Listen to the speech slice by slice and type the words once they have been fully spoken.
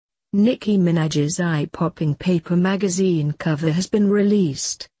Nicki Minaj's eye-popping paper magazine cover has been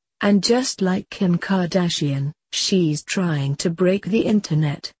released, and just like Kim Kardashian, she's trying to break the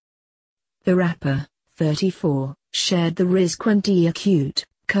internet. The rapper, 34, shared the risqu&eacute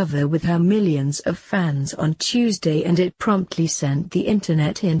cover with her millions of fans on Tuesday, and it promptly sent the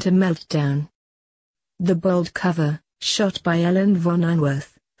internet into meltdown. The bold cover, shot by Ellen von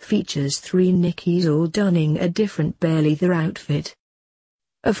Unwerth, features three Nickis all donning a different bare-leather outfit.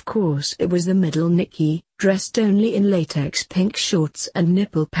 Of course it was the middle Nicki, dressed only in latex pink shorts and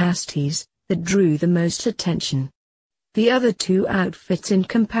nipple pasties, that drew the most attention. The other two outfits in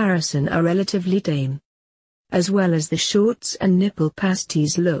comparison are relatively tame. As well as the shorts and nipple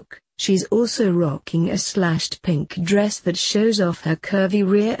pasties look, she's also rocking a slashed pink dress that shows off her curvy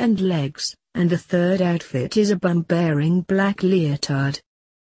rear and legs, and the third outfit is a bum-bearing black leotard.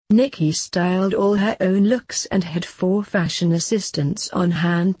 Nicki styled all her own looks and had 4 fashion assistants on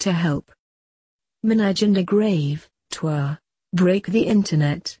hand to help. Minaj and a grave, toi, break the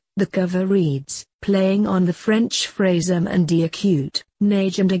internet, the cover reads, playing on the French phrase and eacute,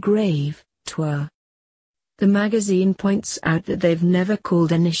 nage and a grave, toi. The magazine points out that they've never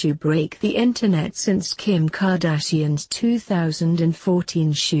called an issue break the internet since Kim Kardashian's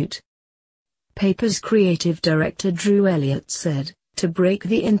 2014 shoot. Paper's creative director Drew Elliott said, "To break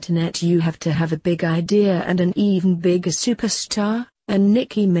the internet you have to have a big idea and an even bigger superstar, and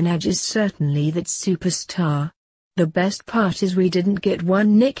Nicki Minaj is certainly that superstar. The best part is we didn't get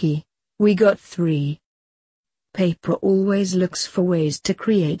one Nicki, we got 3. Paper always looks for ways to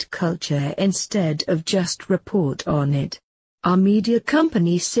create culture instead of just report on it. Our media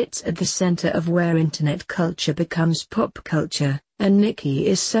company sits at the center of where internet culture becomes pop culture, and Nicki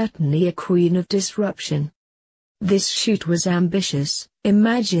is certainly a queen of disruption. This shoot was ambitious.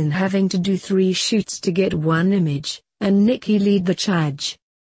 Imagine having to do 3 shoots to get one image, and Nicki lead the charge."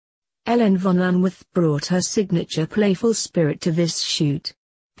 Ellen von Unwerth brought her signature playful spirit to this shoot.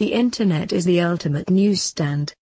 "The internet is the ultimate newsstand.